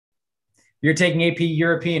You're taking AP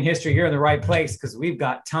European history. You're in the right place because we've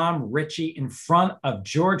got Tom Richey in front of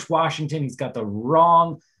George Washington. He's got the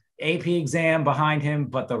wrong AP exam behind him,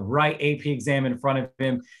 but the right AP exam in front of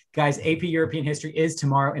him. Guys, AP European history is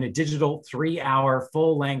tomorrow in a digital 3-hour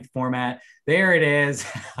full length format. There it is.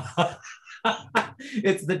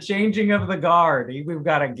 It's the changing of the guard. We've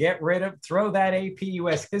got to get rid of, throw that AP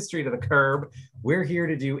US history to the curb. We're here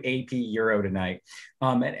to do AP Euro tonight.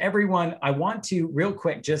 And everyone, I want to real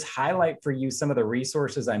quick just highlight for you some of the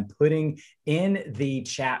resources I'm putting in the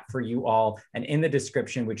chat for you all and in the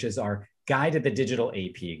description, which is our guide to the digital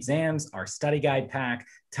AP exams, our study guide pack.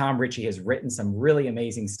 Tom Richey has written some really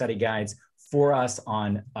amazing study guides for us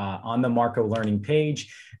on the Marco Learning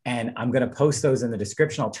page. And I'm going to post those in the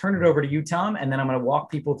description. I'll turn it over to you, Tom, and then I'm going to walk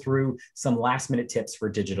people through some last minute tips for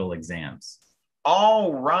digital exams.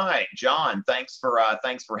 All right, John, thanks for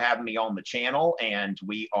having me on the channel. And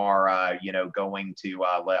we are, going to,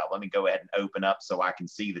 let me go ahead and open up so I can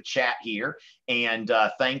see the chat here. And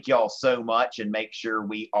thank y'all so much. And make sure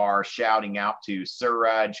we are shouting out to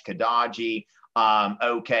Suraj, Kadaji,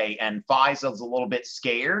 okay, and Faisal's a little bit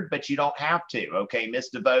scared, but you don't have to. Okay, Miss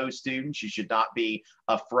DeVoe students, you should not be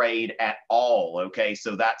afraid at all. Okay,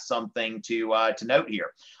 so that's something to note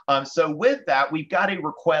here. So with that, we've got a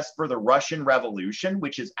request for the Russian Revolution,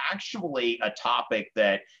 which is actually a topic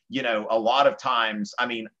that, a lot of times, I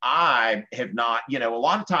mean, I have not, a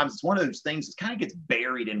lot of times it's one of those things that kind of gets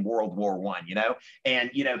buried in World War I,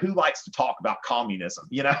 and, who likes to talk about communism?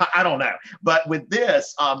 I don't know. But with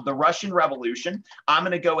this, the Russian Revolution, I'm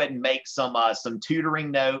going to go ahead and make some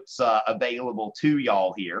tutoring notes available to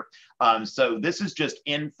y'all here. So this is just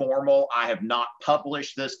informal. I have not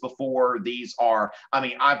published this before. These are, I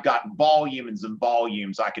mean, I've got volumes and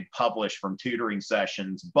volumes I could publish from tutoring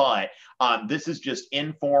sessions, but this is just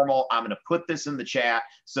informal. I'm going to put this in the chat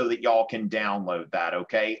so that y'all can download that.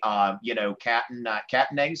 Okay. Cat and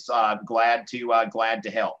Ace, glad to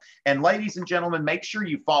help. And ladies and gentlemen, make sure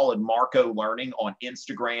you followed Marco Learning on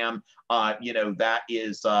Instagram. That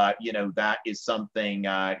is something,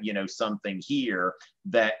 something here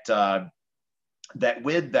that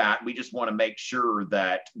with that, we just want to make sure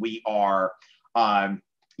that we are,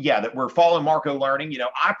 that we're following Marco Learning.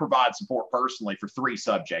 I provide support personally for 3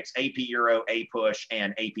 subjects: AP Euro, APUSH,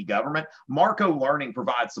 and AP Government. Marco Learning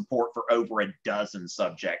provides support for over a dozen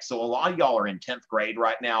subjects. So a lot of y'all are in 10th grade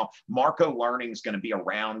right now. Marco Learning is going to be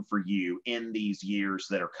around for you in these years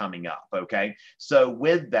that are coming up. Okay. So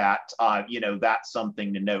with that, that's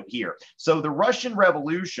something to note here. So the Russian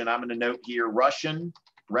Revolution, I'm going to note here, Russian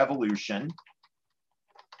Revolution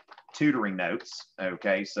tutoring notes.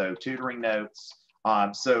 Okay. So tutoring notes.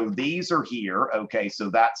 So these are here. Okay,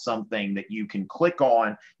 so that's something that you can click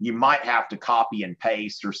on. You might have to copy and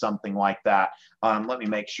paste or something like that. Let me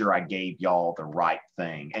make sure I gave y'all the right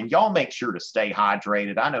thing. And y'all make sure to stay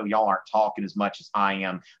hydrated. I know y'all aren't talking as much as I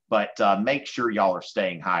am, but make sure y'all are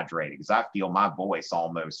staying hydrated because I feel my voice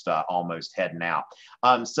almost heading out.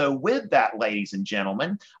 So with that, ladies and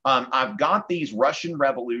gentlemen, I've got these Russian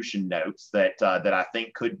Revolution notes that I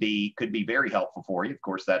think could be very helpful for you. Of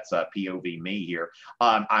course, that's POV me here.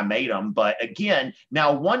 I made them, but again,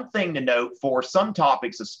 now one thing to note for some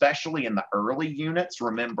topics, especially in the early units,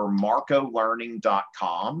 remember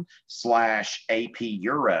marcolearning.com/AP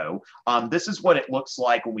Euro. This is what it looks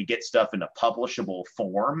like when we get stuff in a publishable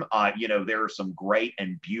form. There are some great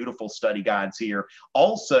and beautiful study guides here.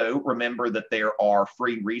 Also, remember that there are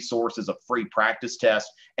free resources, a free practice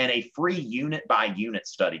test, and a free unit by unit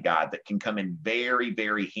study guide that can come in very,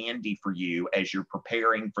 very handy for you as you're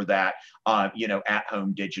preparing for that,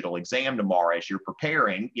 at-home digital exam tomorrow. As you're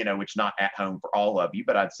preparing, it's not at home for all of you,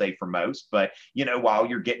 but I'd say for most, but while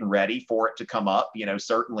you're getting ready for it to come up,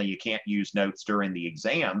 certainly you can't use notes during the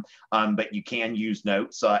exam, but you can use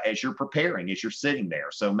notes as you're preparing, as you're sitting there.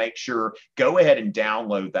 So make sure, go ahead and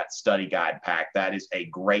download that study guide pack. That is a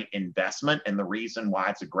great investment. And the reason why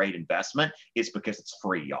it's a great investment is because it's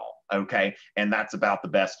free, y'all. Okay. And that's about the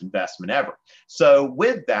best investment ever. So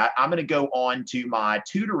with that, I'm going to go on to my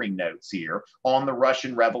tutoring notes here on the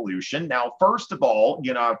Russian Revolution. Now, first of all,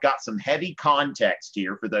 I've got some heavy context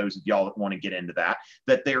here for those of y'all that want to get into that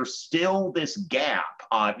there's still this gap,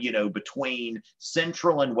 between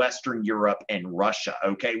Central and Western Europe and Russia.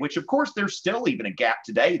 Okay. Which of course, there's still even a gap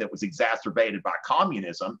today that was exacerbated by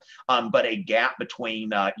communism, but a gap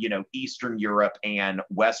between, Eastern Europe and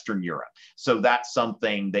Western Europe. So that's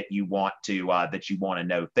something that you want to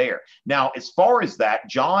note there. Now, as far as that,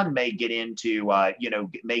 John may get into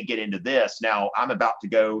this. Now, I'm about to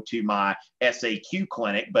go to my SAQ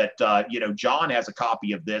clinic, but John has a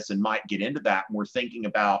copy of this and might get into that. And we're thinking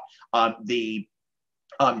about the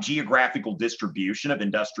geographical distribution of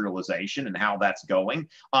industrialization and how that's going.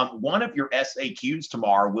 One of your SAQs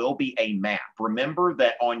tomorrow will be a map. Remember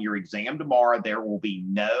that on your exam tomorrow, there will be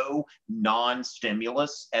no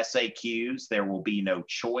non-stimulus SAQs. There will be no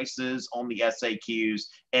choices on the SAQs.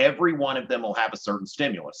 Every one of them will have a certain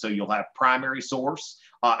stimulus. So you'll have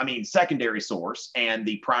secondary source and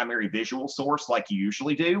the primary visual source like you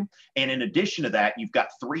usually do. And in addition to that, you've got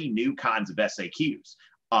 3 new kinds of SAQs,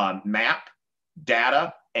 map,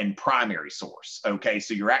 data, and primary source. Okay,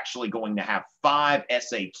 so you're actually going to have 5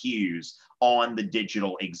 SAQs on the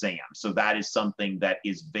digital exam. So that is something that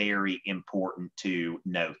is very important to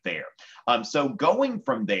note there. So going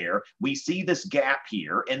from there, we see this gap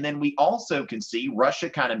here. And then we also can see Russia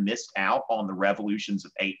kind of missed out on the revolutions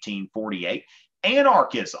of 1848.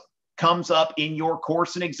 Anarchism comes up in your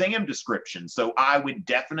course and exam description. So I would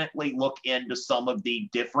definitely look into some of the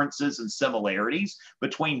differences and similarities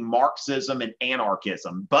between Marxism and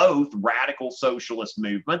anarchism, both radical socialist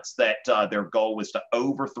movements that their goal was to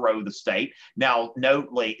overthrow the state. Now, note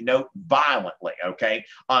violently, okay?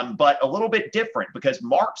 But a little bit different because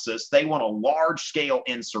Marxists, they want a large-scale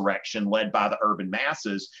insurrection led by the urban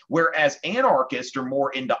masses, whereas anarchists are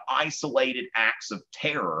more into isolated acts of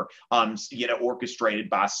terror, orchestrated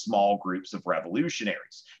by small groups of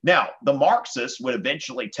revolutionaries. Now, the Marxists would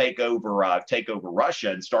eventually take over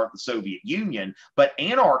Russia and start the Soviet Union, but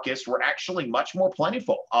anarchists were actually much more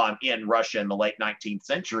plentiful in Russia in the late 19th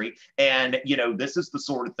century. And, this is the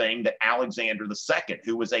sort of thing that Alexander II,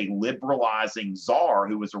 who was a liberalizing czar,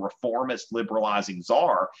 who was a reformist liberalizing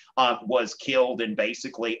czar, was killed in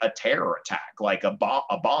basically a terror attack, like a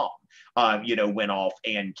bomb. Went off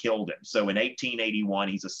and killed him. So in 1881,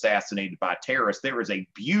 he's assassinated by terrorists. There is a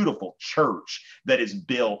beautiful church that is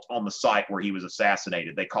built on the site where he was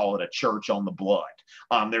assassinated. They call it a church on the blood.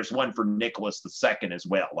 There's one for Nicholas II as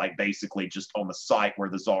well, like basically just on the site where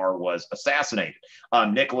the Tsar was assassinated.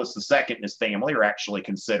 Nicholas II and his family are actually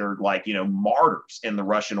considered martyrs in the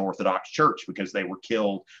Russian Orthodox Church because they were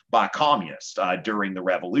killed by communists during the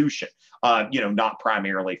revolution. Not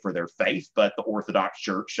primarily for their faith, but the Orthodox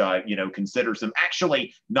Church, considers them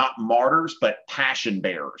actually not martyrs, but passion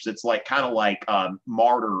bearers. It's kind of like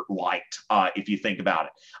martyr light, if you think about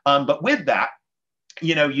it. But with that,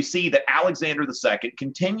 you see that Alexander II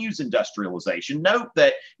continues industrialization. Note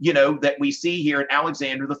that, that we see here in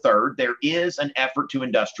Alexander III, there is an effort to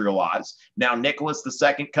industrialize. Now, Nicholas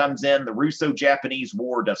II comes in, the Russo-Japanese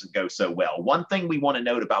War doesn't go so well. One thing we want to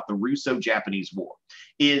note about the Russo-Japanese War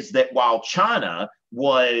is that while China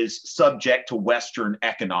was subject to Western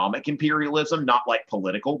economic imperialism, not like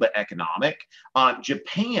political, but economic,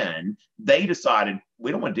 Japan, they decided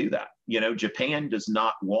we don't want to do that. Japan does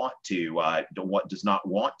not want to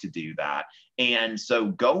do that. And so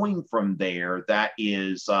going from there, that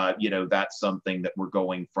is, that's something that we're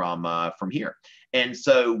going from here. And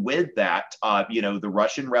so with that, the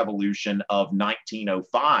Russian Revolution of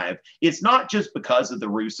 1905, it's not just because of the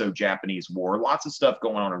Russo-Japanese War, lots of stuff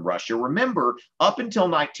going on in Russia. Remember, up until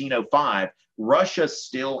 1905, Russia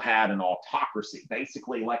still had an autocracy,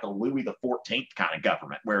 basically like a Louis XIV kind of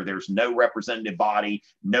government, where there's no representative body,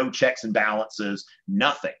 no checks and balances,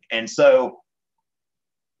 nothing. And so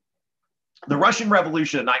the Russian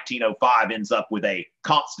Revolution of 1905 ends up with a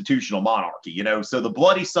constitutional monarchy, so the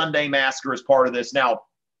Bloody Sunday Massacre is part of this. Now,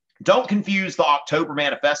 don't confuse the October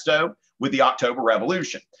Manifesto with the October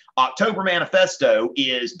Revolution. October Manifesto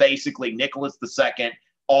is basically Nicholas II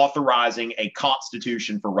authorizing a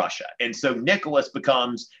constitution for Russia. And so Nicholas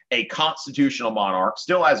becomes a constitutional monarch,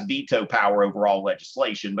 still has veto power over all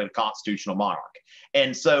legislation, but a constitutional monarch.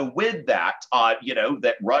 And so with that,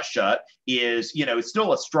 that Russia is, it's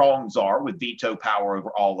still a strong czar with veto power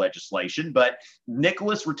over all legislation, but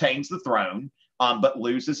Nicholas retains the throne, but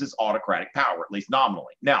loses his autocratic power, at least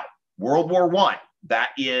nominally. Now, World War I,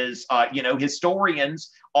 that is,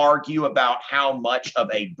 historians argue about how much of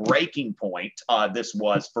a breaking point this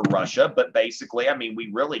was for Russia. But basically, we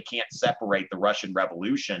really can't separate the Russian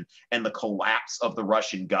Revolution and the collapse of the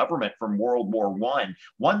Russian government from World War I.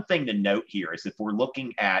 One thing to note here is if we're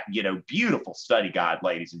looking at, beautiful study guide,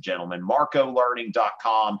 ladies and gentlemen,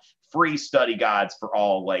 marcolearning.com, free study guides for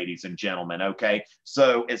all, ladies and gentlemen. Okay,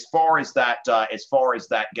 so as far as that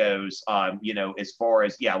goes,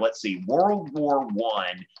 let's see, World War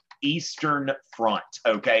I, Eastern Front.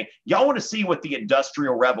 Okay, y'all want to see what the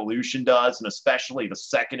Industrial Revolution does, and especially the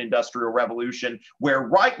Second Industrial Revolution, where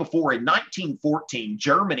right before in 1914,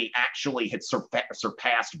 Germany actually had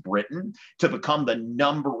surpassed Britain to become the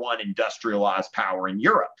 #1 industrialized power in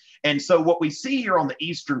Europe. And so what we see here on the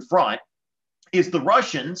Eastern Front is the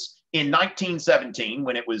Russians in 1917,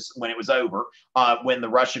 when it was over, when the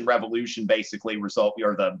Russian Revolution basically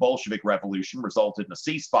or the Bolshevik Revolution resulted in a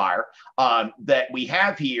ceasefire, that we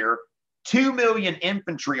have here 2 million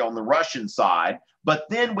infantry on the Russian side, but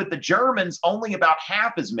then with the Germans, only about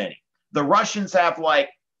half as many. The Russians have like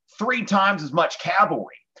 3 times as much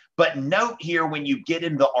cavalry. But note here, when you get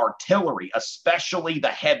into artillery, especially the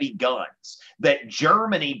heavy guns, that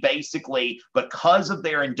Germany basically, because of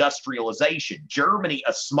their industrialization, Germany,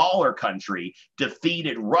 a smaller country,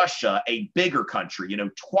 defeated Russia, a bigger country,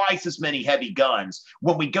 twice as many heavy guns.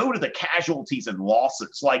 When we go to the casualties and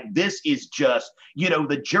losses, like this is just,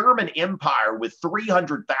 the German Empire with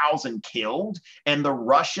 300,000 killed and the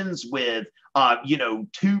Russians with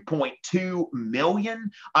 2.2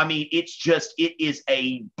 million. I mean, it is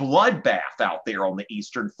a bloodbath out there on the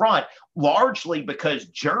Eastern Front, largely because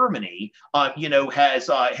Germany, has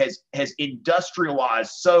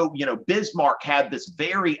industrialized. So, Bismarck had this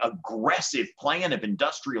very aggressive plan of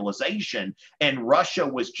industrialization, and Russia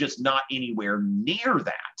was just not anywhere near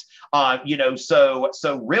that. So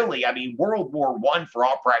really, I mean, World War I, for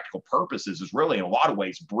all practical purposes, is really in a lot of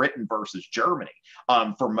ways Britain versus Germany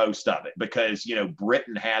for most of it, because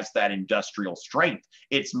Britain has that industrial strength.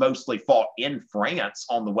 It's mostly fought in France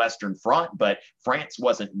on the Western Front, but France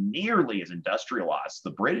wasn't nearly as industrialized as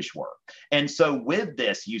the British were. And so with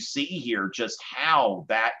this, you see here just how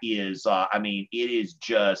that is. It is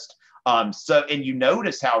just. And you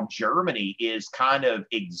notice how Germany is kind of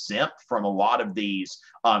exempt from a lot of these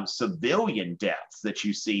civilian deaths that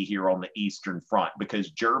you see here on the Eastern Front, because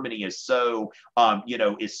Germany is so,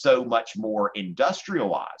 is so much more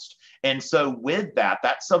industrialized. And so with that,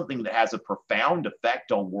 that's something that has a profound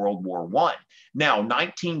effect on World War I. Now,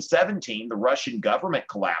 1917, the Russian government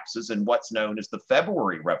collapses in what's known as the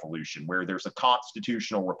February Revolution, where there's a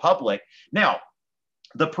constitutional republic. Now,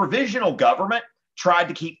 the provisional government tried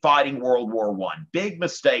to keep fighting World War I. Big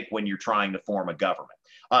mistake when you're trying to form a government.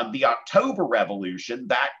 The October Revolution,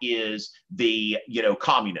 that is the,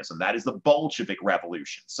 communism. That is the Bolshevik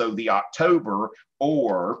Revolution. So the October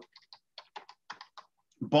or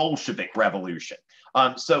Bolshevik Revolution.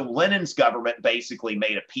 So Lenin's government basically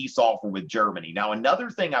made a peace offer with Germany. Now, another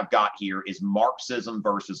thing I've got here is Marxism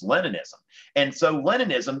versus Leninism. And so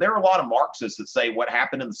Leninism, there are a lot of Marxists that say what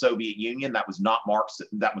happened in the Soviet Union, that was not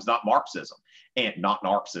Marxism. And not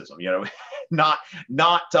Narcissism,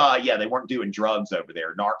 they weren't doing drugs over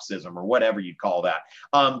there, Narcissism or whatever you'd call that.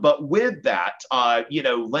 But with that,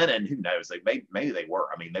 Lenin, who knows, maybe they were.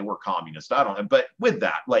 I mean, they were communist. I don't know. But with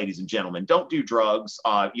that, ladies and gentlemen, don't do drugs.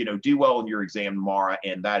 Do well in your exam tomorrow.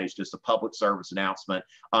 And that is just a public service announcement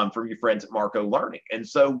from your friends at Marco Learning. And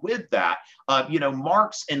so with that,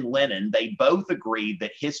 Marx and Lenin, they both agreed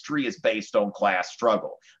that history is based on class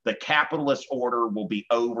struggle. The capitalist order will be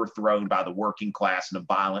overthrown by the working class in a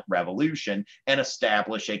violent revolution and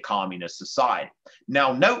establish a communist society.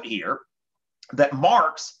 Now, note here that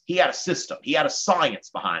Marx, he had a system, he had a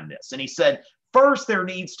science behind this. And he said, first, there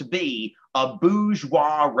needs to be a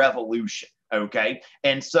bourgeois revolution. Okay.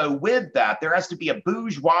 And so with that, there has to be a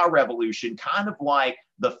bourgeois revolution, kind of like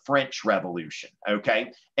the French Revolution.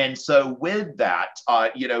 Okay. And so with that,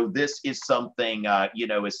 this is something,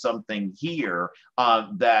 is something here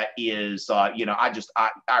that is,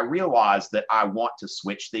 I realized that I want to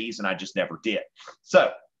switch these and I just never did.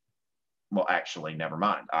 So, well, actually, never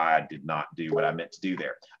mind. I did not do what I meant to do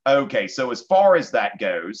there. Okay, so as far as that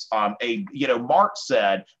goes, Marx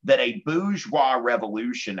said that a bourgeois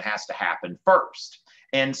revolution has to happen first.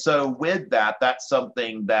 And so with that, that's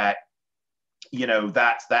something that,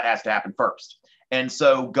 that has to happen first. And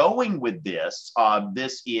so going with this,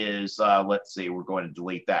 this is, let's see, we're going to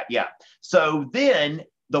delete that. Yeah. So then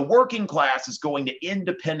the working class is going to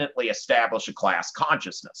independently establish a class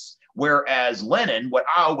consciousness. Whereas Lenin, what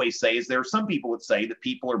I always say is there are some people that say that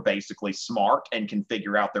people are basically smart and can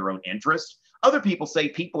figure out their own interests. Other people say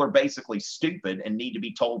people are basically stupid and need to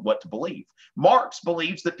be told what to believe. Marx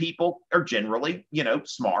believes that people are generally,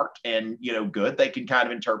 smart and, good. They can kind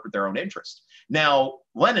of interpret their own interest. Now,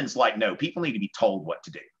 Lenin's like, no, people need to be told what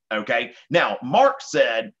to do. Okay. Now, Marx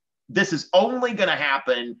said, this is only going to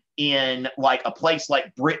happen in like a place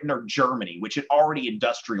like Britain or Germany, which had already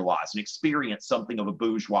industrialized and experienced something of a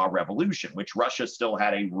bourgeois revolution, which Russia still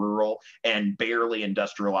had a rural and barely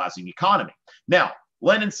industrializing economy. Now,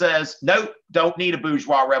 Lenin says, nope, don't need a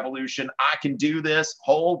bourgeois revolution. I can do this.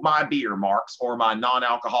 Hold my beer, Marx, or my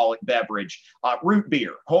non-alcoholic beverage, root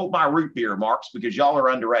beer. Hold my root beer, Marx, because y'all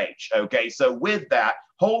are underage. Okay, so with that,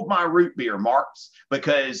 hold my root beer, Marx,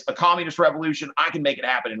 because a communist revolution, I can make it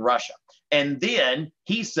happen in Russia. And then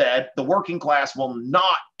he said the working class will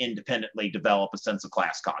not independently develop a sense of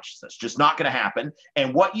class consciousness. Just not going to happen.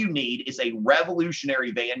 And what you need is a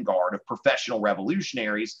revolutionary vanguard of professional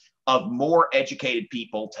revolutionaries, of more educated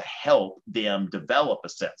people to help them develop a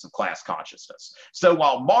sense of class consciousness. So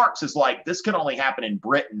while Marx is like, this can only happen in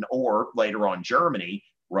Britain or later on Germany,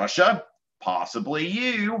 Russia, possibly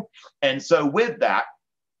you. And so with that,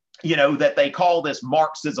 you know, that they call this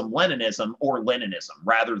Marxism-Leninism or Leninism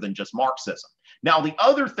rather than just Marxism. Now, the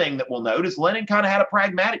other thing that we'll note is Lenin kind of had a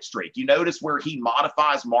pragmatic streak. You notice where he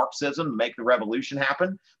modifies Marxism to make the revolution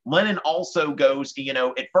happen. Lenin also goes, you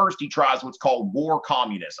know, at first he tries what's called war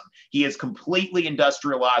communism. He is completely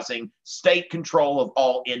industrializing, state control of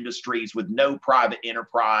all industries with no private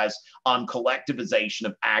enterprise, collectivization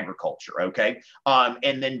of agriculture, okay?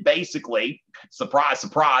 And then basically, surprise,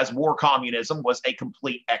 surprise, war communism was a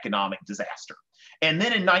complete economic disaster. And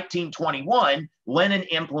then in 1921, Lenin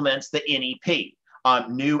implements the NEP,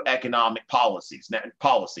 new economic policies.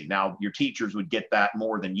 Now, your teachers would get that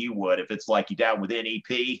more than you would if it's like you down with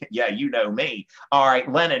NEP. Yeah, you know me. All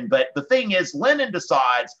right, Lenin. But the thing is, Lenin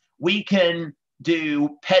decides we can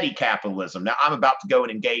do petty capitalism. Now, I'm about to go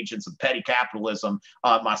and engage in some petty capitalism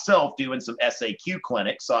myself, doing some SAQ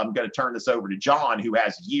clinics. So I'm going to turn this over to John, who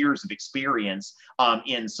has years of experience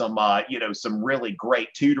in some, you know, some really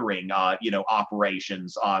great tutoring, you know,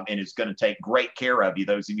 operations, and is going to take great care of you.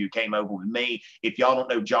 Those of you who came over with me, if y'all don't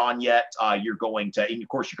know John yet, you're going to, and of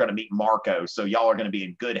course, you're going to meet Marco. So y'all are going to be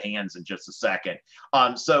in good hands in just a second.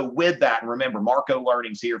 So with that, and remember, Marco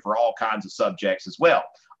Learning's here for all kinds of subjects as well.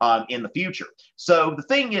 In the future. So the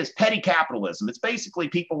thing is petty capitalism. It's basically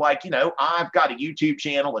people like, you know, I've got a YouTube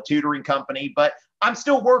channel, a tutoring company, but I'm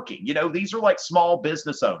still working. You know, these are like small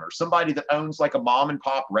business owners, somebody that owns like a mom and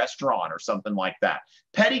pop restaurant or something like that.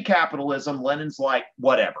 Petty capitalism, Lenin's like,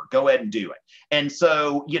 whatever, go ahead and do it. And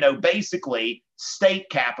so, you know, basically state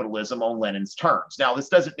capitalism on Lenin's terms. Now, this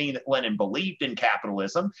doesn't mean that Lenin believed in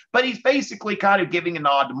capitalism, but he's basically kind of giving a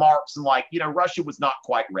nod to Marx and like, you know, Russia was not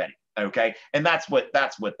quite ready. Okay. And that's what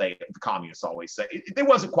the communists always say. It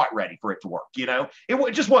wasn't quite ready for it to work. You know,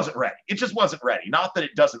 it just wasn't ready. It just wasn't ready. Not that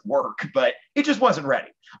it doesn't work, but it just wasn't ready.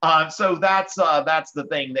 So that's the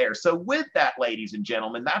thing there. So with that, ladies and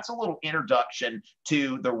gentlemen, that's a little introduction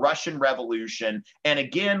to the Russian Revolution. And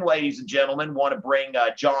again, ladies and gentlemen, want to bring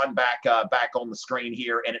John back on the screen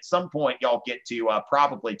here. And at some point, y'all get to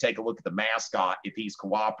probably take a look at the mascot if he's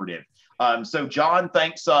cooperative. So John,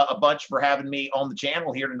 thanks a bunch for having me on the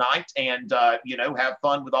channel here tonight, and you know, have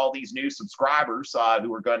fun with all these new subscribers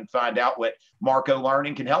who are going to find out what Marco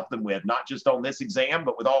Learning can help them with, not just on this exam,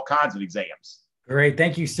 but with all kinds of exams. Great.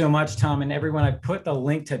 Thank you so much, Tom. And everyone, I put the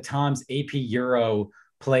link to Tom's AP Euro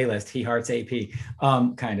playlist. He hearts AP,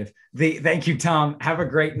 kind of. Thank you, Tom. Have a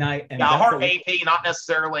great night. And yeah, I heart AP, not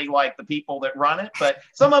necessarily like the people that run it, but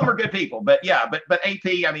some of them are good people. But yeah, but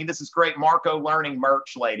AP, I mean, this is great. Marco Learning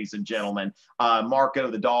merch, ladies and gentlemen. Marco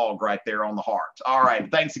the dog right there on the heart. All right.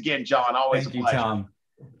 Thanks again, John. Always Thank a pleasure. You, Tom.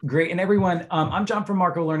 Great. And everyone, I'm John from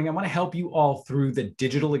Marco Learning. I want to help you all through the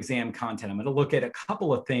digital exam content. I'm going to look at a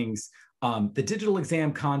couple of things, the digital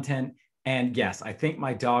exam content. And yes, I think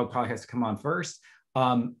my dog probably has to come on first.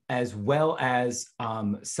 As well as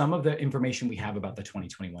some of the information we have about the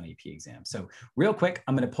 2021 AP exam. So real quick,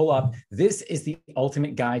 I'm going to pull up. This is the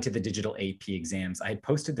ultimate guide to the digital AP exams. I had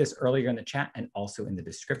posted this earlier in the chat and also in the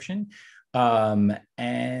description.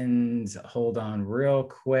 And hold on real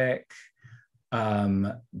quick.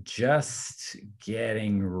 Just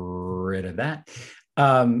getting rid of that.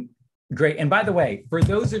 Great. And by the way, for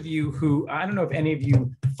those of you who, I don't know if any of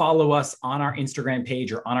you follow us on our Instagram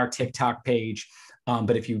page or on our TikTok page,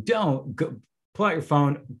 but if you don't, go pull out your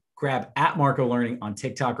phone, grab @Marco Learning on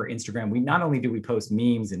TikTok or Instagram. We not only do we post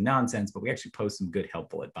memes and nonsense, but we actually post some good,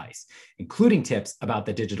 helpful advice, including tips about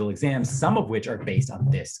the digital exams, some of which are based on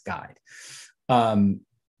this guide.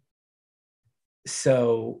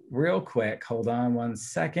 So real quick, hold on one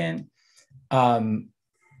second.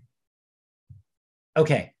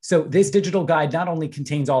 Okay, so this digital guide not only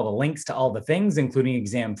contains all the links to all the things, including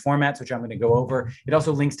exam formats, which I'm going to go over, it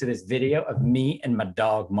also links to this video of me and my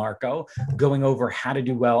dog, Marco, going over how to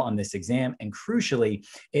do well on this exam. And crucially,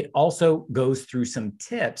 it also goes through some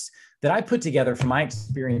tips that I put together from my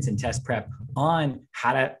experience in test prep on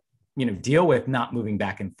how to, you know, deal with not moving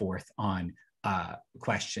back and forth on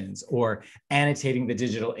questions, or annotating the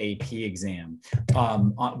digital AP exam,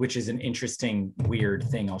 which is an interesting, weird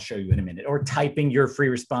thing I'll show you in a minute, or typing your free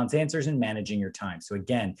response answers and managing your time. So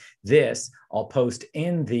again, this I'll post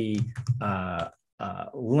in the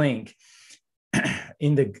link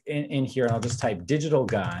in here, and I'll just type digital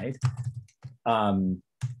guide.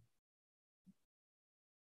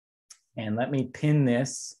 And let me pin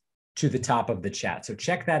this to the top of the chat. So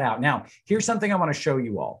check that out. Now, here's something I want to show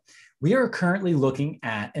you all. We are currently looking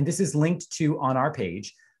at, and this is linked to on our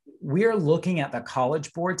page, we are looking at the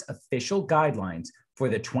College Board's official guidelines for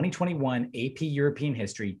the 2021 AP European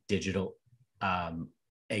History digital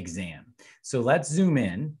exam. So let's zoom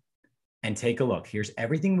in and take a look. Here's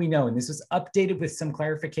everything we know. And this was updated with some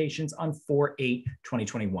clarifications on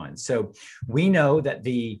 4/8/2021. So we know that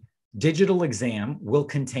the digital exam will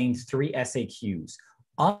contain 3 SAQs.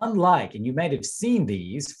 Unlike, and you might have seen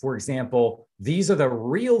these, for example, these are the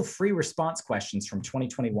real free response questions from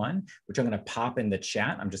 2021, which I'm going to pop in the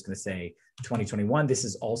chat. I'm just going to say 2021. This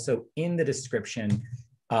is also in the description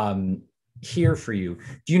here for you.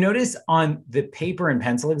 Do you notice on the paper and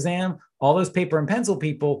pencil exam, all those paper and pencil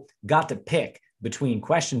people got to pick between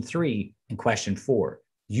question 3 and question 4?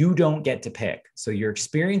 You don't get to pick. So your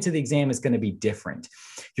experience of the exam is going to be different.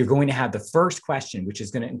 You're going to have the first question, which is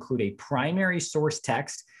going to include a primary source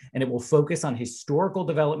text, and it will focus on historical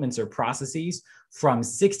developments or processes from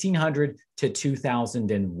 1600 to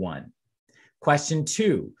 2001. Question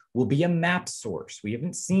 2 will be a map source. We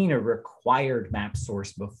haven't seen a required map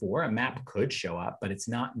source before. A map could show up, but it's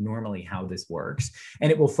not normally how this works. And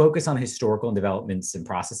it will focus on historical developments and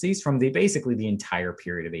processes from basically the entire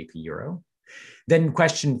period of AP Euro. Then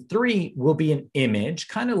question 3 will be an image,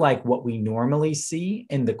 kind of like what we normally see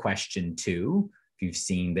in the question 2. If you've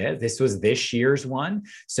seen that, this was this year's one.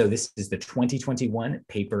 So this is the 2021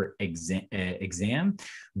 paper exam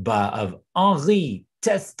of Henri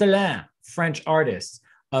Testelin, French artist,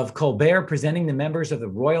 of Colbert presenting the members of the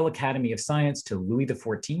Royal Academy of Science to Louis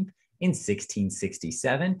XIV in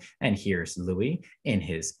 1667. And here's Louis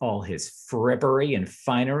in all his frippery and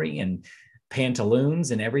finery and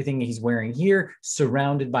pantaloons and everything he's wearing here,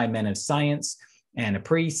 surrounded by men of science and a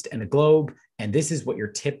priest and a globe. And this is what your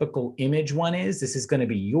typical image one is. This is going to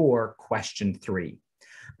be your question 3.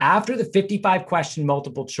 After the 55 question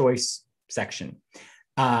multiple choice section,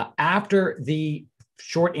 after the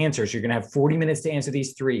short answers, you're going to have 40 minutes to answer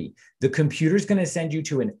these 3. The computer's going to send you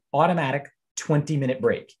to an automatic 20-minute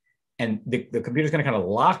break. And the computer's going to kind of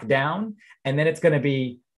lock down. And then it's going to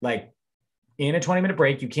be like in a 20-minute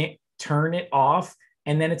break. You can't turn it off.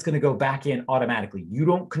 And then it's going to go back in automatically. You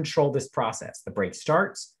don't control this process. The break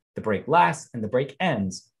starts, the break lasts, and the break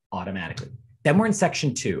ends automatically. Then we're in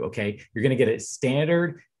section 2, okay? You're going to get a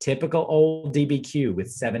standard, typical old DBQ with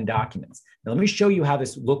 7 documents. Now, let me show you how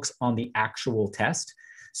this looks on the actual test.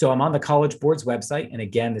 So I'm on the College Board's website. And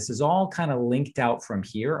again, this is all kind of linked out from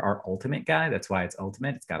here, our ultimate guide. That's why it's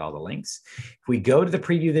ultimate. It's got all the links. If we go to the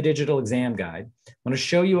preview the digital exam guide, I'm going to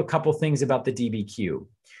show you a couple things about the DBQ.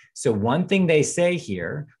 So one thing they say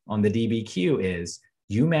here on the DBQ is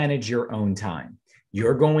you manage your own time.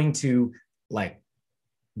 You're going to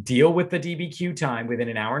deal with the DBQ time within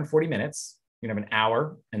an hour and 40 minutes. You're gonna have an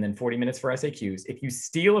hour and then 40 minutes for SAQs. If you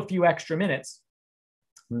steal a few extra minutes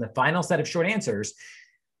from the final set of short answers,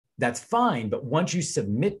 that's fine. But once you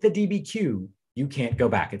submit the DBQ, you can't go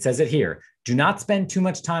back. It says it here. Do not spend too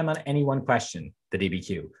much time on any one question, the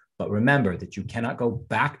DBQ. But remember that you cannot go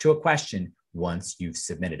back to a question once you've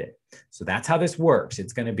submitted it. So that's how this works.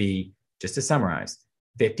 It's going to be, just to summarize,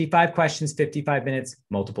 55 questions, 55 minutes,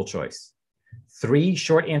 multiple choice. 3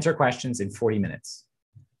 short answer questions in 40 minutes,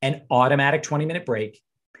 an automatic 20-minute break,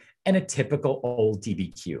 and a typical old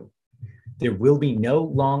DBQ. There will be no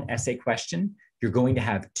long essay question. You're going to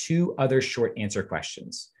have 2 other short answer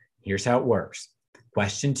questions. Here's how it works.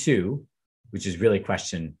 Question 2, which is really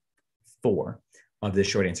question 4 of the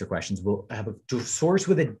short answer questions, will have a source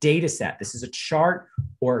with a data set. This is a chart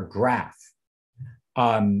or a graph.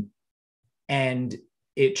 And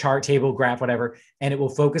it chart, table, graph, whatever, and it will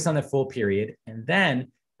focus on the full period. And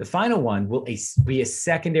then the final one will be a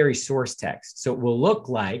secondary source text. So it will look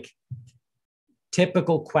like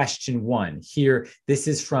typical question 1. Here, this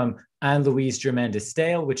is from Anne-Louise Germaine de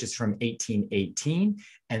Stael, which is from 1818.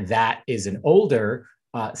 And that is an older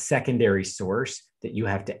secondary source that you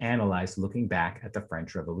have to analyze looking back at the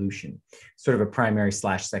French Revolution, sort of a primary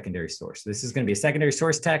 / secondary source. So this is going to be a secondary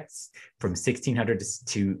source text from 1600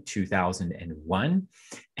 to 2001,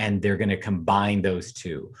 and they're going to combine those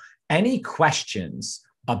 2. Any questions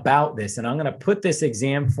about this? And I'm going to put this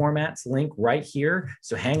exam formats link right here.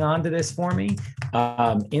 So hang on to this for me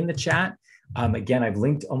in the chat. Again, I've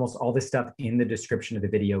linked almost all this stuff in the description of the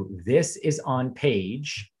video. This is on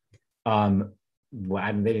page,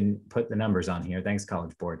 they didn't put the numbers on here. Thanks,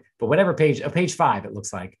 College Board. But whatever page, page 5, it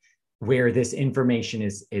looks like, where this information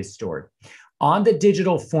is stored. On the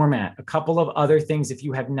digital format, a couple of other things. If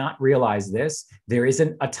you have not realized this, there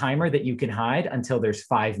isn't a timer that you can hide until there's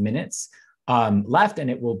 5 minutes left, and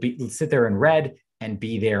it will sit there in red. and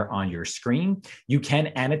be there on your screen. You can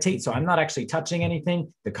annotate. So I'm not actually touching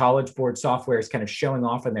anything. The College Board software is kind of showing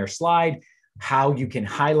off on their slide how you can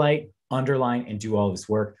highlight, underline, and do all this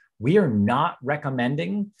work. We are not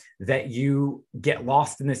recommending that you get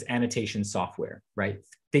lost in this annotation software, right?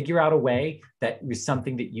 Figure out a way that is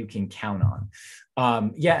something that you can count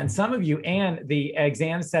on. Yeah, and some of you, and the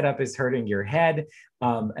exam setup is hurting your head.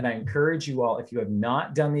 And I encourage you all, if you have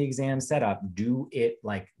not done the exam setup, do it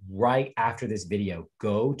like right after this video.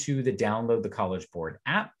 Go to the download the College Board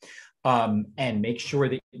app and make sure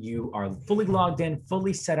that you are fully logged in,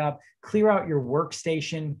 fully set up, clear out your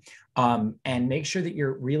workstation, and make sure that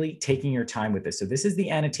you're really taking your time with this. So this is the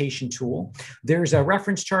annotation tool. There's a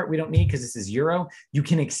reference chart we don't need because this is Euro. You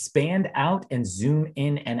can expand out and zoom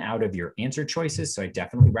in and out of your answer choices. So I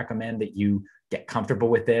definitely recommend that you get comfortable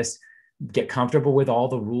with this, get comfortable with all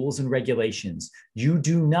the rules and regulations. You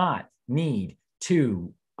do not need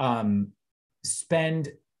to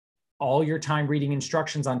spend all your time reading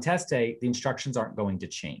instructions on test day. The instructions aren't going to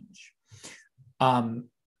change.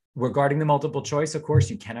 Regarding the multiple choice, of course,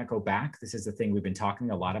 you cannot go back. This is the thing we've been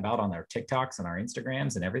talking a lot about on our TikToks and our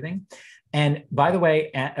Instagrams and everything. And by the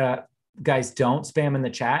way, guys, don't spam in the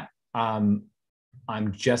chat. I'm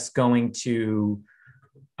just going to,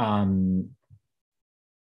 hang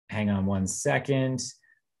on one second.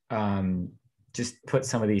 Just put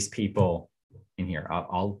some of these people in here.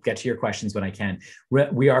 I'll get to your questions when I can.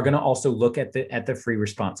 We are going to also look at the free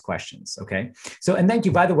response questions. Okay. So, and thank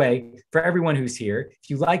you, by the way, for everyone who's here. If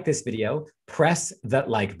you like this video, press that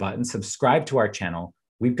like button, subscribe to our channel.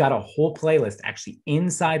 We've got a whole playlist actually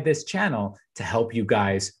inside this channel to help you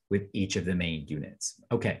guys with each of the main units.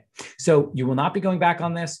 Okay, so you will not be going back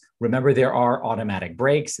on this. Remember, there are automatic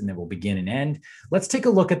breaks and then we'll begin and end. Let's take a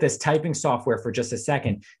look at this typing software for just a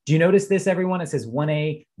second. Do you notice this, everyone? It says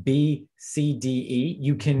 1A, B, C, D, E.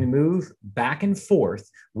 You can move back and forth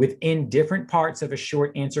within different parts of a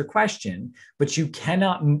short answer question, but you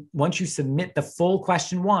cannot, once you submit the full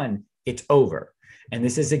question one, it's over. And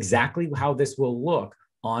this is exactly how this will look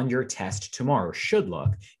on your test tomorrow, should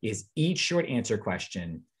look, is each short answer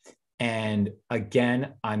question. And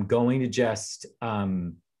again, I'm going to just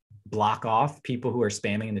block off people who are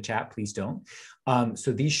spamming in the chat. Please don't.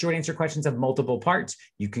 So these short answer questions have multiple parts.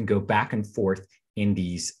 You can go back and forth in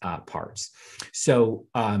these parts. So,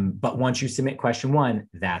 but once you submit question one,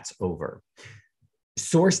 that's over.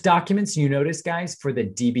 Source documents, you notice, guys, for the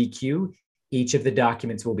DBQ, each of the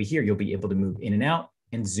documents will be here. You'll be able to move in and out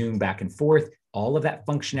and zoom back and forth. All of that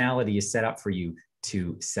functionality is set up for you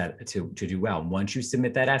to do well. Once you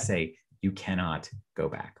submit that essay, you cannot go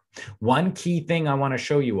back. One key thing I want to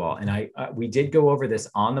show you all, and we did go over this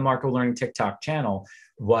on the Marco Learning TikTok channel,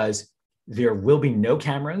 was there will be no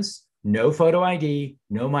cameras, no photo ID,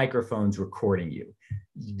 no microphones recording you.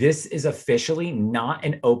 This is officially not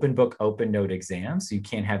an open book, open note exam, so you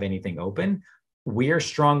can't have anything open. We are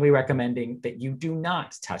strongly recommending that you do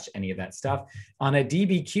not touch any of that stuff. On a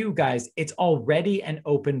DBQ, guys, it's already an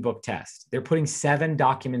open book test. They're putting 7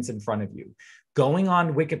 documents in front of you. Going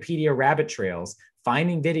on Wikipedia rabbit trails,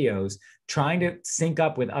 finding videos, trying to sync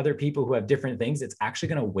up with other people who have different things, it's actually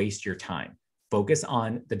going to waste your time. Focus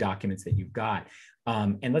on the documents that you've got.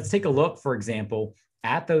 And let's take a look, for example,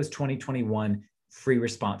 at those 2021 free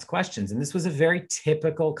response questions. And this was a very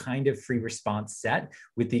typical kind of free response set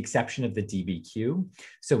with the exception of the DBQ.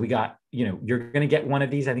 So we got, you're going to get one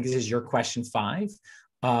of these. I think this is your question 5.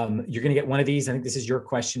 You're going to get one of these. I think this is your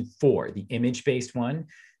question 4, the image-based one.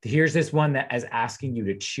 Here's this one that is asking you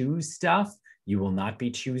to choose stuff. You will not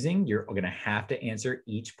be choosing. You're going to have to answer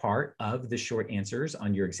each part of the short answers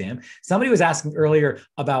on your exam. Somebody was asking earlier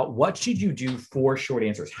about what should you do for short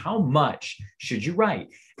answers? How much should you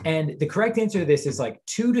write? And the correct answer to this is like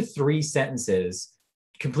 2 to 3 sentences,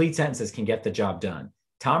 complete sentences can get the job done.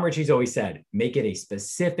 Tom Richey's always said, make it a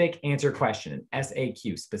specific answer question, an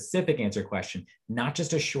SAQ, specific answer question, not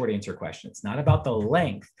just a short answer question. It's not about the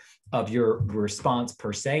length of your response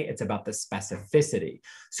per se, it's about the specificity.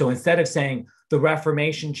 So instead of saying the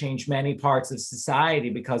Reformation changed many parts of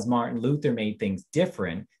society because Martin Luther made things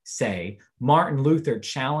different, say Martin Luther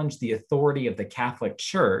challenged the authority of the Catholic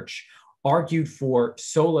Church, argued for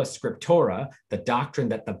sola scriptura, the doctrine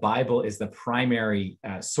that the Bible is the primary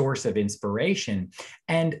source of inspiration,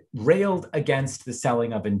 and railed against the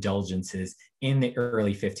selling of indulgences in the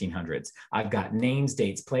early 1500s. I've got names,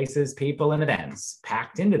 dates, places, people, and events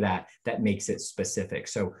packed into that makes it specific.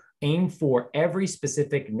 So aim for every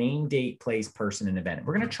specific name, date, place, person, and event.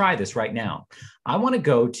 We're going to try this right now. I want to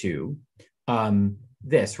go to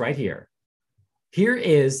this right here. here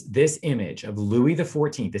is this image of Louis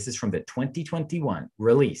XIV. This is from the 2021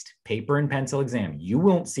 released paper and pencil exam. You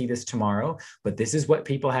won't see this tomorrow, but this is what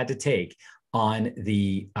people had to take on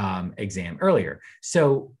the exam earlier.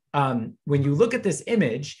 So when you look at this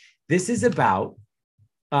image, this is about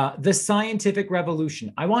the scientific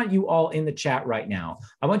revolution. I want you all in the chat right now.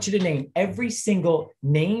 I want you to name every single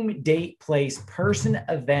name, date, place, person,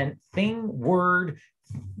 event, thing, word,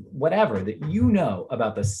 whatever that you know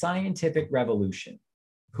about the scientific revolution.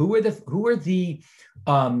 Who are the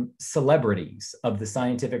celebrities of the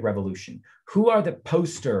scientific revolution? Who are the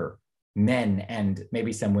poster men and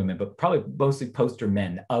maybe some women, but probably mostly poster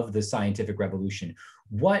men of the scientific revolution?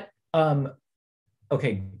 What?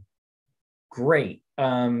 Okay, great.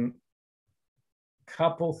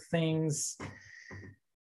 Couple things.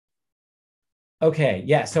 Okay,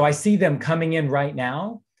 yeah. So I see them coming in right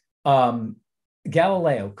now.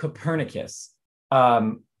 Galileo, Copernicus,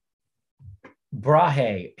 Brahe,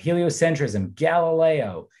 heliocentrism,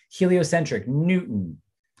 Galileo, heliocentric, Newton.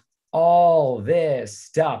 All this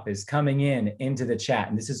stuff is coming into the chat,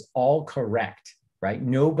 and this is all correct, right?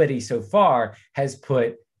 Nobody so far has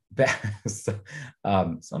put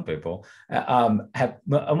some people have,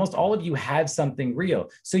 almost all of you have something real.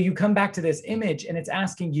 So you come back to this image and it's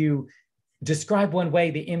asking you, describe one way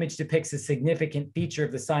the image depicts a significant feature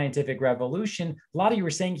of the scientific revolution. A lot of you were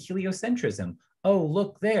saying heliocentrism. Oh,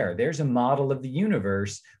 look there. There's a model of the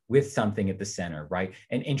universe with something at the center, right?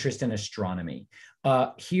 An interest in astronomy.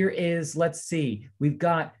 Here is, let's see, we've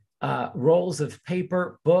got rolls of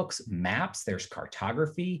paper, books, maps. There's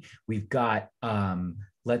cartography. We've got,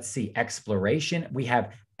 let's see, exploration. We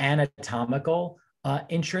have anatomical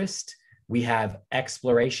interest. We have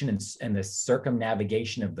exploration and the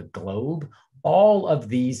circumnavigation of the globe. All of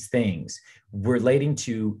these things relating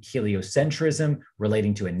to heliocentrism,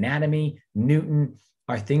 relating to anatomy, Newton,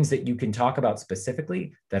 are things that you can talk about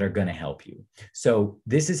specifically that are going to help you. So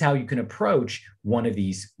this is how you can approach one of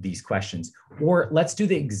these questions. Or let's do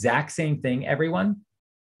the exact same thing, everyone.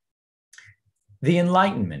 The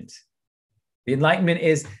Enlightenment. The Enlightenment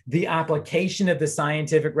is the application of the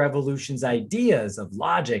scientific revolution's ideas of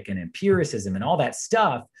logic and empiricism and all that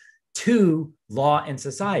stuff to law and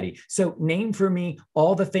society. So name for me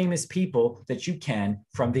all the famous people that you can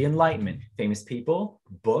from the Enlightenment. Famous people,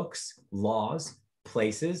 books, laws,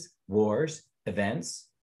 places, wars, events,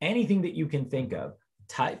 anything that you can think of.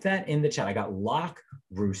 Type that in the chat. I got Locke,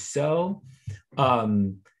 Rousseau,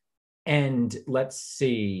 and let's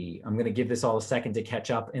see, I'm going to give this all a second to catch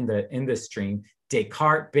up in the stream.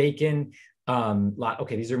 Descartes, Bacon.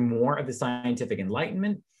 Okay, these are more of the scientific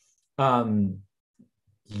Enlightenment.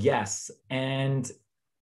 Yes, and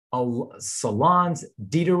Solons,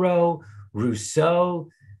 Diderot, Rousseau,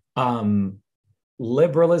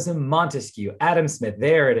 liberalism, Montesquieu, Adam Smith.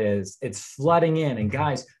 There it is. It's flooding in. And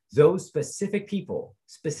guys, those specific people,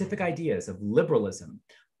 specific ideas of liberalism,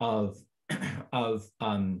 of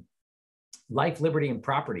life, liberty, and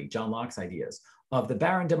property, John Locke's ideas, of the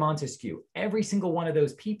Baron de Montesquieu, every single one of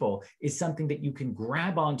those people is something that you can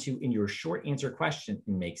grab onto in your short answer question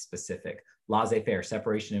and make specific. Laissez-faire,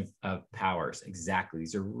 separation of powers, exactly.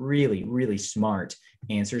 These are really, really smart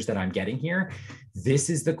answers that I'm getting here. This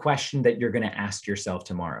is the question that you're going to ask yourself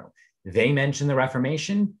tomorrow. They mention the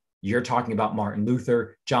Reformation, you're talking about Martin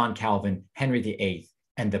Luther, John Calvin, Henry VIII,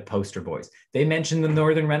 and the poster boys. They mention the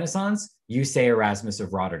Northern Renaissance, you say Erasmus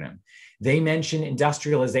of Rotterdam. They mention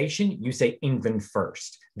industrialization, you say England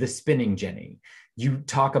first, the spinning jenny. You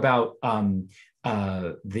talk about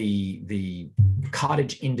the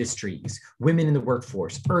cottage industries, women in the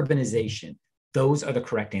workforce, urbanization. Those are the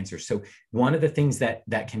correct answers. So one of the things that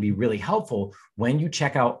can be really helpful when you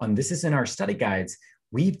check out, and this is in our study guides,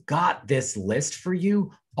 we've got this list for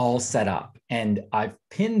you all set up. And I've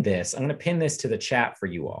pinned this, I'm going to pin this to the chat for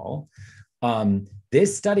you all.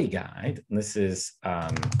 This study guide, and this is,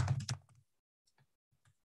 I'll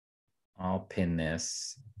pin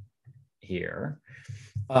this here.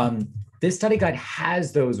 This study guide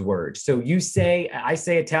has those words. So you say, I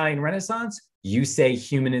say Italian Renaissance, you say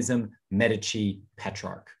humanism, Medici,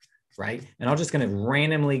 Petrarch, right? And I'm just going to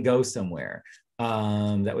randomly go somewhere.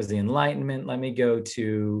 That was the Enlightenment. Let me go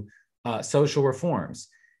to social reforms.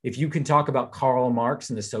 If you can talk about Karl Marx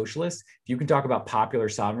and the socialists, if you can talk about popular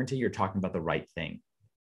sovereignty, you're talking about the right thing.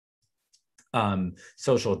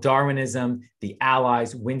 Social Darwinism, the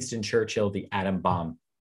Allies, Winston Churchill, the atom bomb.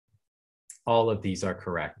 All of these are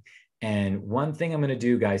correct. And one thing I'm going to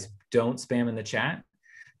do, guys, don't spam in the chat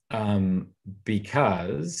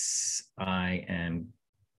because I am,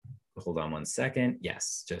 hold on one second.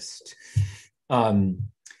 Yes, just, and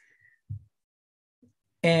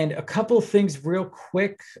a couple things real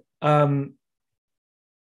quick.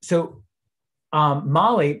 So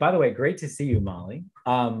Molly, by the way, great to see you, Molly.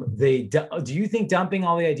 Do you think dumping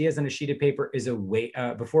all the ideas on a sheet of paper is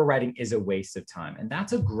before writing is a waste of time? And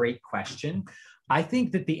that's a great question. I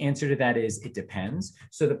think that the answer to that is it depends.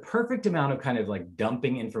 So the perfect amount of kind of like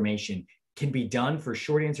dumping information can be done for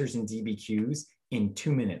short answers and DBQs in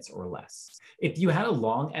 2 minutes or less. If you had a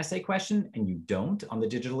long essay question and you don't on the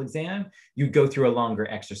digital exam, you'd go through a longer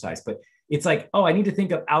exercise. But it's like, oh, I need to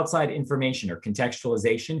think of outside information or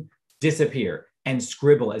contextualization, disappear and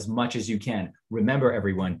scribble as much as you can. Remember,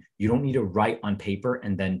 everyone, you don't need to write on paper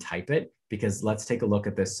and then type it, because let's take a look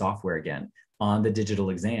at this software again. On the digital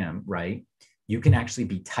exam, right? You can actually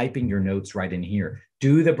be typing your notes right in here.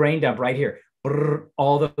 Do the brain dump right here.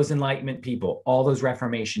 All those Enlightenment people, all those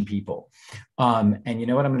Reformation people. And you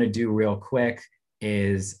know what I'm going to do real quick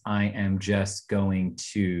is I am just going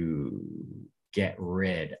to get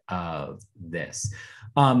rid of this.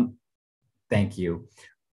 Thank you.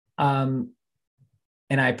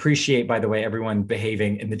 And I appreciate, by the way, everyone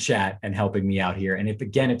behaving in the chat and helping me out here. And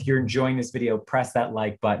if you're enjoying this video, press that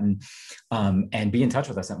like button and be in touch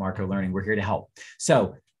with us at Marco Learning. We're here to help.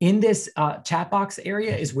 So in this chat box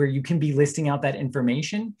area is where you can be listing out that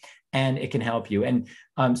information and it can help you. And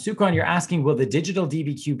Sukron, you're asking, will the digital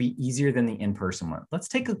DBQ be easier than the in-person one? Let's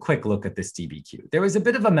take a quick look at this DBQ. There was a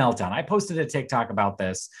bit of a meltdown. I posted a TikTok about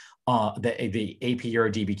this, the AP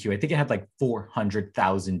Euro DBQ. I think it had like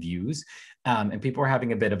 400,000 views. And people are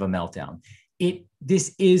having a bit of a meltdown.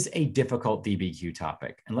 This is a difficult DBQ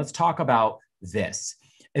topic. And let's talk about this.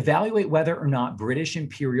 Evaluate whether or not British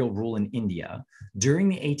imperial rule in India during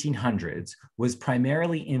the 1800s was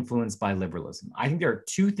primarily influenced by liberalism. I think there are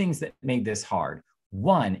two things that made this hard.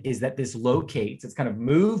 One is that this locates, it's kind of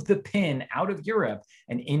moved the pin out of Europe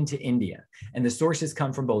and into India. And the sources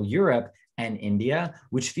come from both Europe and India,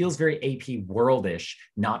 which feels very AP worldish,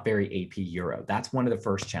 not very AP Euro. That's one of the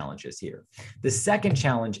first challenges here. The second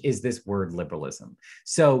challenge is this word liberalism.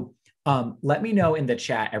 So let me know in the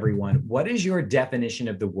chat, everyone, what is your definition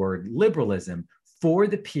of the word liberalism for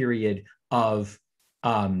the period of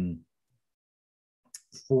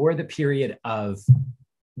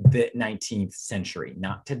the 19th century,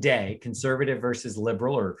 not today. Conservative versus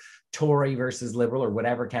liberal or Tory versus liberal or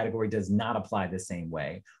whatever category does not apply the same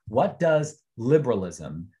way. What does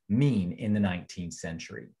liberalism mean in the 19th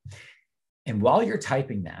century? And while you're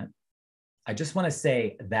typing that, I just want to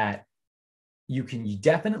say that you can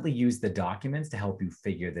definitely use the documents to help you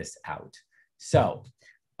figure this out. So,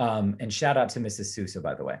 and shout out to Mrs. Sousa,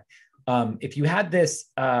 by the way. If you had this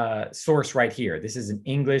source right here, this is an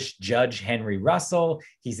English Judge Henry Russell.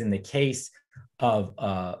 He's in the case of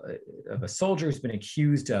a soldier who's been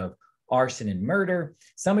accused of arson and murder.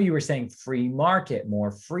 Some of you are saying free market,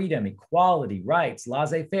 more freedom, equality, rights,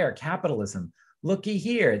 laissez-faire, capitalism. Looky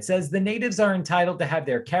here, it says the natives are entitled to have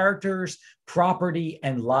their characters, property,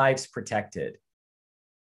 and lives protected.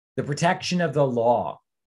 The protection of the law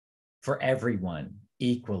for everyone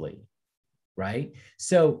equally. Right?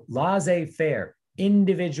 So laissez-faire,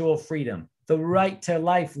 individual freedom, the right to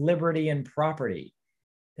life, liberty, and property.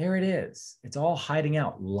 There it is. It's all hiding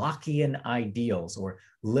out Lockean ideals or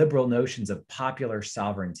liberal notions of popular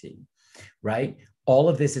sovereignty, right? All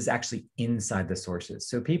of this is actually inside the sources.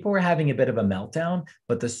 So people are having a bit of a meltdown,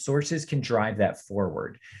 but the sources can drive that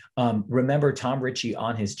forward. Remember, Tom Richey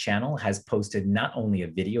on his channel has posted not only a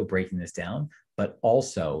video breaking this down, but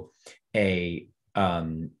also a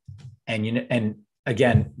and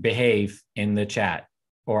again, behave in the chat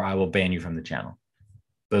or I will ban you from the channel.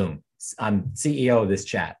 Boom. I'm CEO of this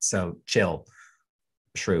chat, so chill,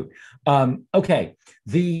 shrew. Okay.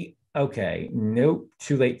 Nope,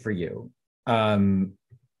 too late for you. Okay.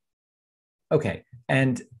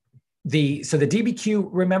 And so the DBQ,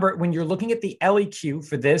 remember, when you're looking at the LEQ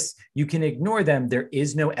for this, you can ignore them. There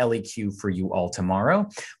is no LEQ for you all tomorrow.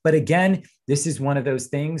 But again, this is one of those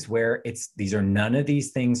things where none of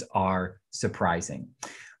these things are surprising.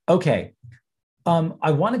 Okay.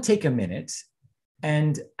 I want to take a minute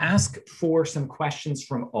and ask for some questions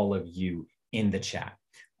from all of you in the chat.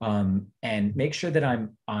 And make sure that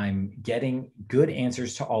I'm getting good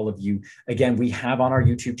answers to all of you. Again, we have on our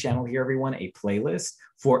YouTube channel here, everyone, a playlist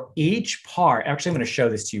for each part. Actually, I'm going to show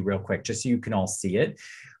this to you real quick, just so you can all see it.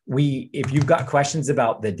 If you've got questions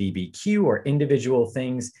about the DBQ or individual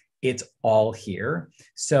things, it's all here.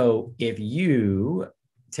 So if you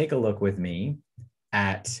take a look with me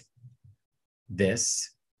at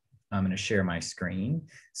this, I'm going to share my screen.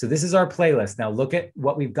 So this is our playlist. Now look at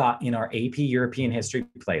what we've got in our AP European History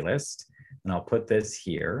playlist. And I'll put this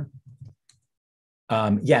here.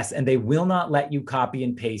 Yes, and they will not let you copy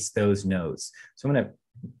and paste those notes. So I'm going to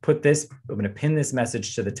put this, I'm going to pin this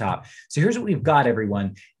message to the top. So here's what we've got,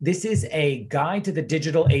 everyone. This is a guide to the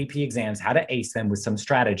digital AP exams, how to ace them with some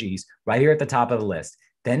strategies right here at the top of the list.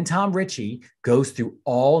 Then Tom Richey goes through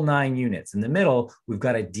all 9 units. In the middle, we've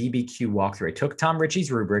got a DBQ walkthrough. I took Tom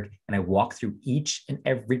Richey's rubric and I walked through each and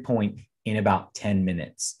every point in about 10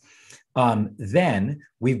 minutes. Then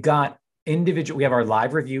we've got we have our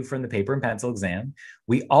live review from the paper and pencil exam.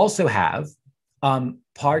 We also have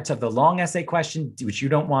parts of the long essay question, which you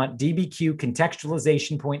don't want, DBQ,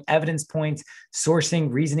 contextualization point, evidence points,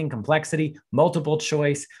 sourcing, reasoning, complexity, multiple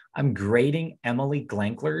choice. I'm grading Emily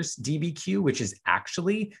Glankler's DBQ, which is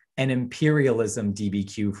actually an imperialism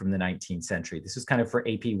DBQ from the 19th century. This is kind of for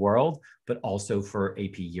AP World, but also for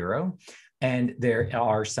AP Euro. And there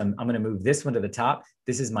are some, I'm going to move this one to the top.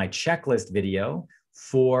 This is my checklist video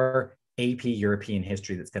for AP European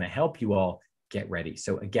history that's going to help you all get ready.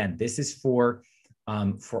 So again, this is for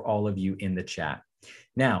all of you in the chat.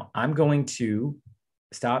 Now, I'm going to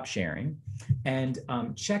stop sharing and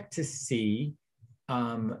check to see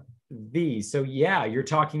these. So yeah, you're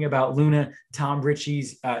talking about Luna, Tom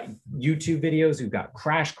Richey's YouTube videos. We've got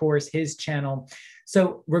Crash Course, his channel.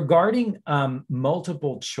 So regarding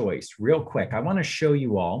multiple choice, real quick, I want to show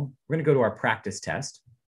you all, we're going to go to our practice test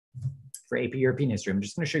for AP European history. I'm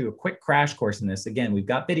just going to show you a quick crash course in this. Again, we've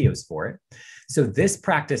got videos for it. So this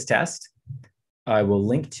practice test, I will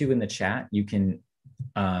link to in the chat. You can,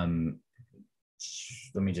 let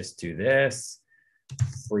me just do this,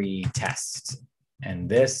 free test. And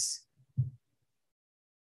this,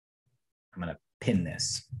 I'm going to pin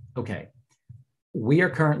this. Okay. We are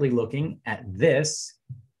currently looking at this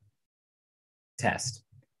test.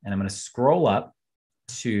 And I'm going to scroll up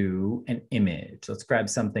to an image. Let's grab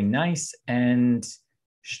something nice and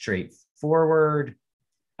straightforward.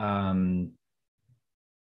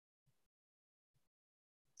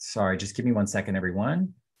 Sorry, just give me 1 second,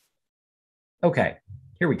 everyone. Okay,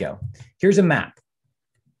 here we go. Here's a map.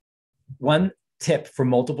 One tip for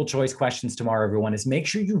multiple choice questions tomorrow, everyone, is make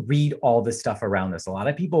sure you read all the stuff around this. A lot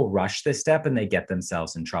of people rush this step and they get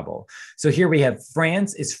themselves in trouble. So here we have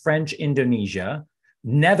France is French Indonesia,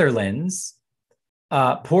 Netherlands,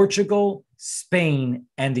 Portugal, Spain,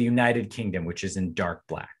 and the United Kingdom, which is in dark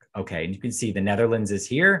black. Okay, and you can see the Netherlands is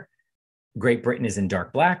here. Great Britain is in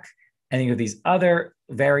dark black. And you have these other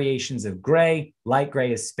variations of gray. Light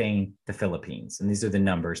gray is Spain, the Philippines. And these are the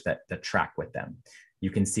numbers that track with them. You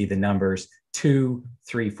can see the numbers 2,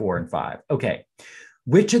 3, 4, and 5. Okay,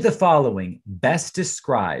 which of the following best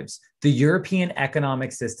describes the European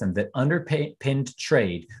economic system that underpinned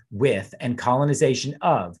trade with and colonization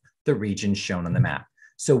of the regions shown on the map?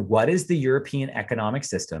 So what is the European economic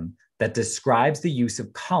system that describes the use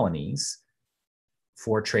of colonies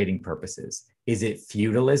for trading purposes? Is it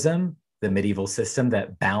feudalism, the medieval system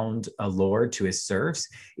that bound a lord to his serfs?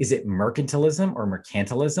 Is it mercantilism or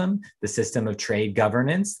mercantilism, the system of trade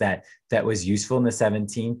governance that was useful in the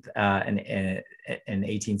 17th and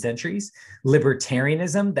 18th centuries?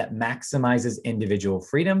 Libertarianism that maximizes individual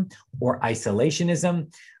freedom, or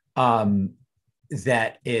isolationism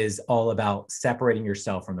that is all about separating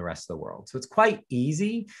yourself from the rest of the world? So it's quite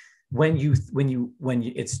easy when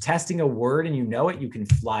it's testing a word and you know it, you can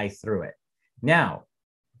fly through it. Now,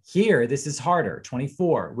 here, this is harder.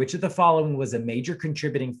 24, which of the following was a major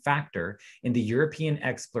contributing factor in the European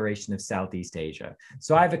exploration of Southeast Asia?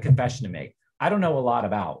 So I have a confession to make. I don't know a lot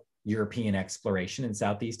about European exploration in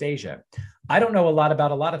Southeast Asia. I don't know a lot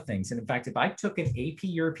about a lot of things. And in fact, if I took an AP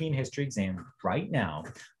European history exam right now,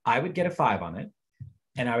 I would get a 5 on it,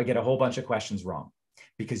 and I would get a whole bunch of questions wrong,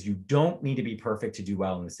 because you don't need to be perfect to do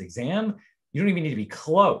well in this exam. You don't even need to be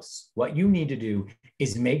close. What you need to do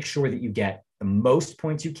is make sure that you get the most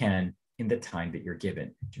points you can in the time that you're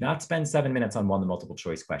given. Do not spend 7 minutes on one multiple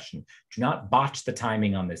choice question. Do not botch the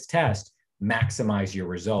timing on this test. Maximize your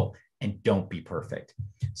result and don't be perfect.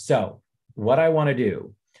 So what I want to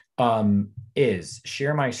do is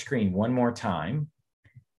share my screen one more time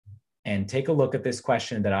and take a look at this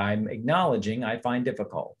question that I'm acknowledging I find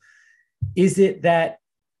difficult. Is it that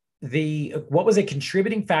what was a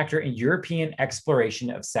contributing factor in European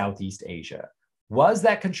exploration of Southeast Asia? Was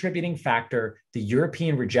that contributing factor the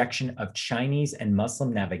European rejection of Chinese and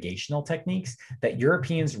Muslim navigational techniques, that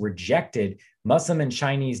Europeans rejected Muslim and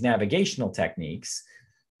Chinese navigational techniques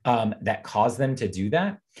that caused them to do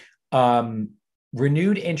that?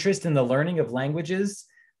 Renewed interest in the learning of languages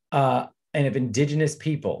and of indigenous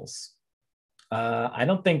peoples. I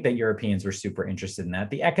don't think that Europeans were super interested in that.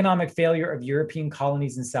 The economic failure of European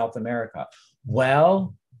colonies in South America.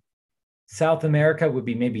 Well, South America would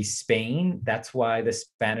be maybe Spain. That's why the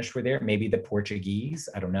Spanish were there. Maybe the Portuguese.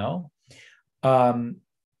 I don't know.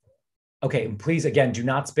 Okay, please, again, do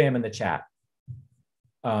not spam in the chat.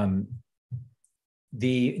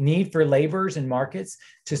 The need for laborers and markets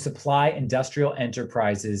to supply industrial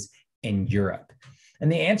enterprises in Europe.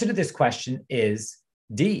 And the answer to this question is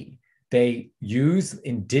D. They use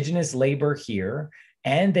indigenous labor here,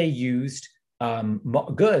 and they used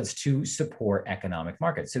goods to support economic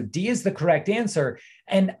markets. So D is the correct answer.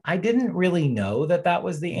 And I didn't really know that that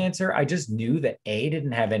was the answer. I just knew that A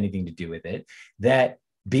didn't have anything to do with it, that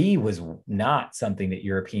B was not something that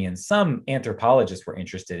Europeans, some anthropologists were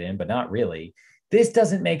interested in, but not really. This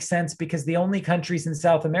doesn't make sense because the only countries in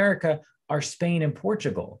South America are Spain and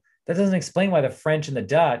Portugal. That doesn't explain why the French and the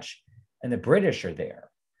Dutch and the British are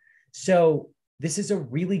there. So this is a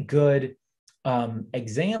really good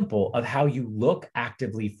example of how you look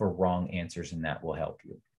actively for wrong answers, and that will help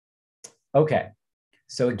you. Okay,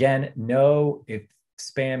 so again, no if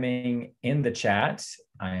spamming in the chat.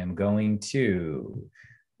 I am going to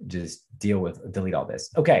just delete all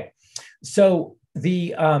this. Okay, so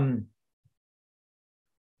the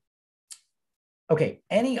okay,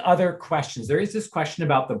 any other questions? There is this question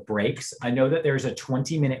about the breaks. I know that there's a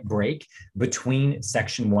 20-minute break between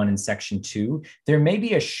section 1 and section 2. There may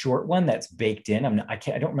be a short one that's baked in. I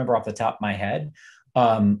don't remember off the top of my head.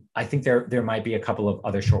 I think there might be a couple of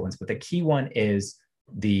other short ones, but the key one is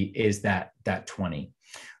that 20.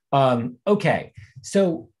 Okay,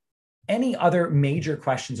 so any other major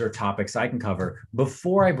questions or topics I can cover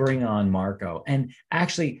before I bring on Marco? And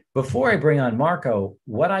actually, before I bring on Marco,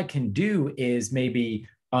 what I can do is maybe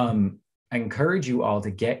encourage you all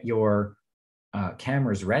to get your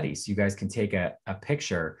cameras ready so you guys can take a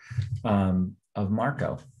picture of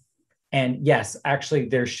Marco. And yes, actually,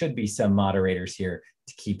 there should be some moderators here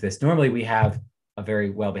to keep this. Normally, we have a very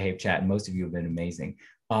well-behaved chat, and most of you have been amazing.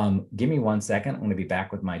 Give me 1 second. I'm going to be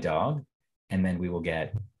back with my dog, and then we will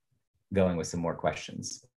get going with some more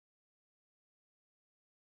questions.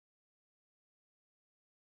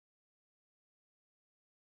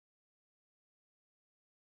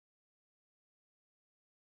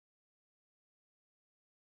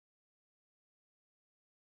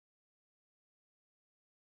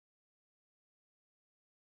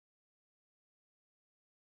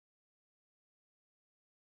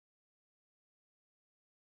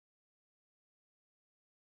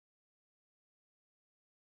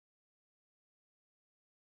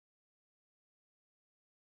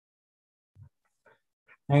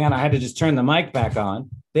 Hang on, I had to just turn the mic back on.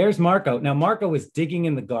 There's Marco. Now, Marco is digging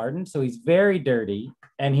in the garden, so he's very dirty,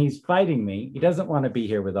 and he's fighting me. He doesn't want to be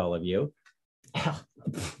here with all of you.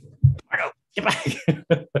 Marco, get back.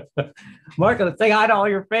 Marco, say hi to all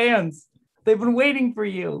your fans. They've been waiting for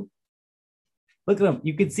you. Look at him.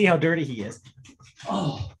 You can see how dirty he is.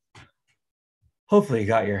 Oh, hopefully you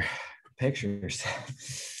got your pictures.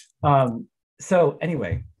 So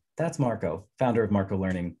anyway, that's Marco, founder of Marco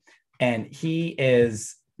Learning. And he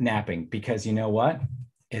is napping because you know what?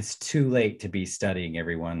 It's too late to be studying,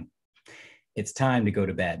 everyone. It's time to go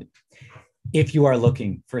to bed. If you are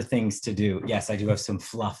looking for things to do, yes, I do have some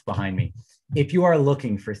fluff behind me. If you are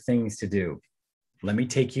looking for things to do, let me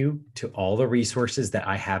take you to all the resources that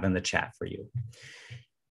I have in the chat for you.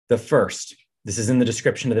 The first, this is in the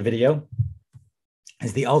description of the video,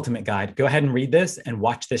 is the ultimate guide. Go ahead and read this and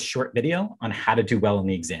watch this short video on how to do well in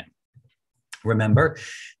the exam. Remember,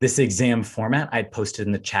 this exam format I posted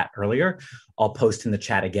in the chat earlier. I'll post in the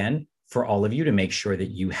chat again for all of you to make sure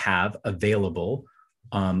that you have available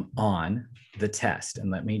on the test.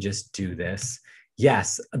 And let me just do this.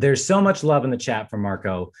 Yes, there's so much love in the chat for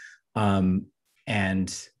Marco.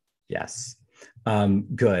 And yes,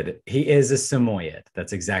 good. He is a Samoyed.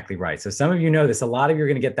 That's exactly right. So some of you know this. A lot of you are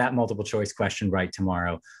going to get that multiple choice question right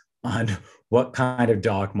tomorrow on what kind of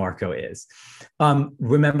dog Marco is.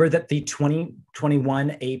 Remember that the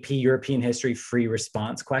 2021 AP European History free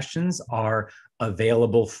response questions are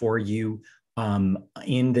available for you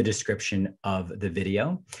in the description of the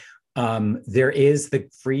video. There is the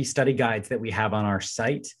free study guides that we have on our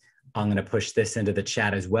site. I'm going to push this into the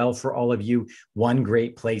chat as well for all of you. One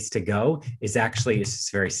great place to go is actually, it's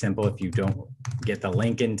very simple. If you don't get the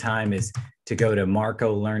link in time, is to go to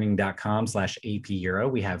marcolearning.com/AP Euro.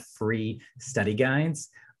 We have free study guides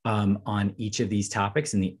on each of these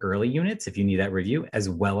topics in the early units, if you need that review, as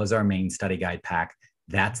well as our main study guide pack.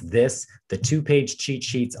 That's the 2-page cheat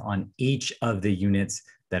sheets on each of the units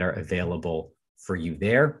that are available for you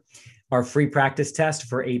there. Our free practice test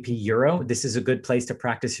for AP Euro. This is a good place to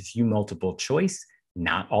practice a few multiple choice,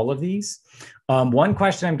 not all of these. One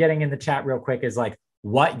question I'm getting in the chat real quick is like,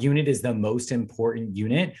 what unit is the most important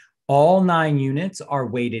unit? All 9 units are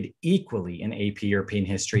weighted equally in AP European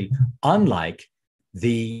History, unlike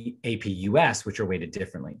the AP US, which are weighted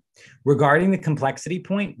differently. Regarding the complexity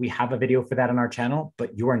point, we have a video for that on our channel,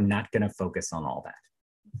 but you are not going to focus on all that.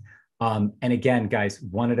 And again, guys,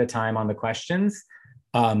 one at a time on the questions.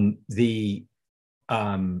 Okay,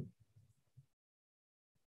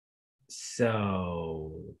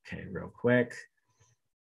 real quick.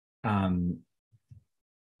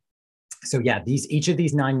 So yeah, each of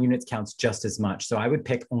these 9 units counts just as much. So I would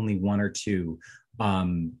pick only 1 or 2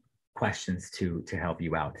 questions to help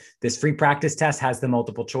you out. This free practice test has the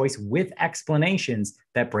multiple choice with explanations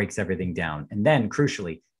that breaks everything down. And then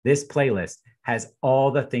crucially, this playlist has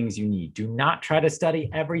all the things you need. Do not try to study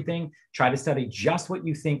everything. Try to study just what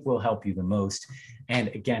you think will help you the most. And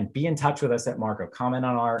again, be in touch with us at Marco. Comment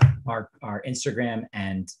on our Instagram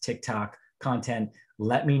and TikTok content.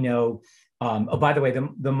 Let me know. Oh, by the way,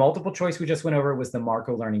 the multiple choice we just went over was the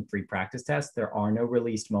Marco Learning Free Practice Test. There are no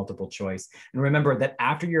released multiple choice. And remember that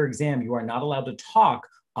after your exam, you are not allowed to talk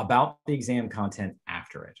about the exam content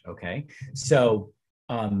after it, okay? So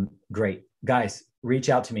great. Guys, reach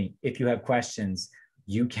out to me. If you have questions,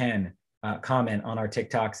 you can comment on our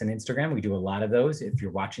TikToks and Instagram. We do a lot of those. If you're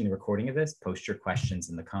watching the recording of this, post your questions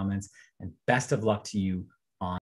in the comments. And best of luck to you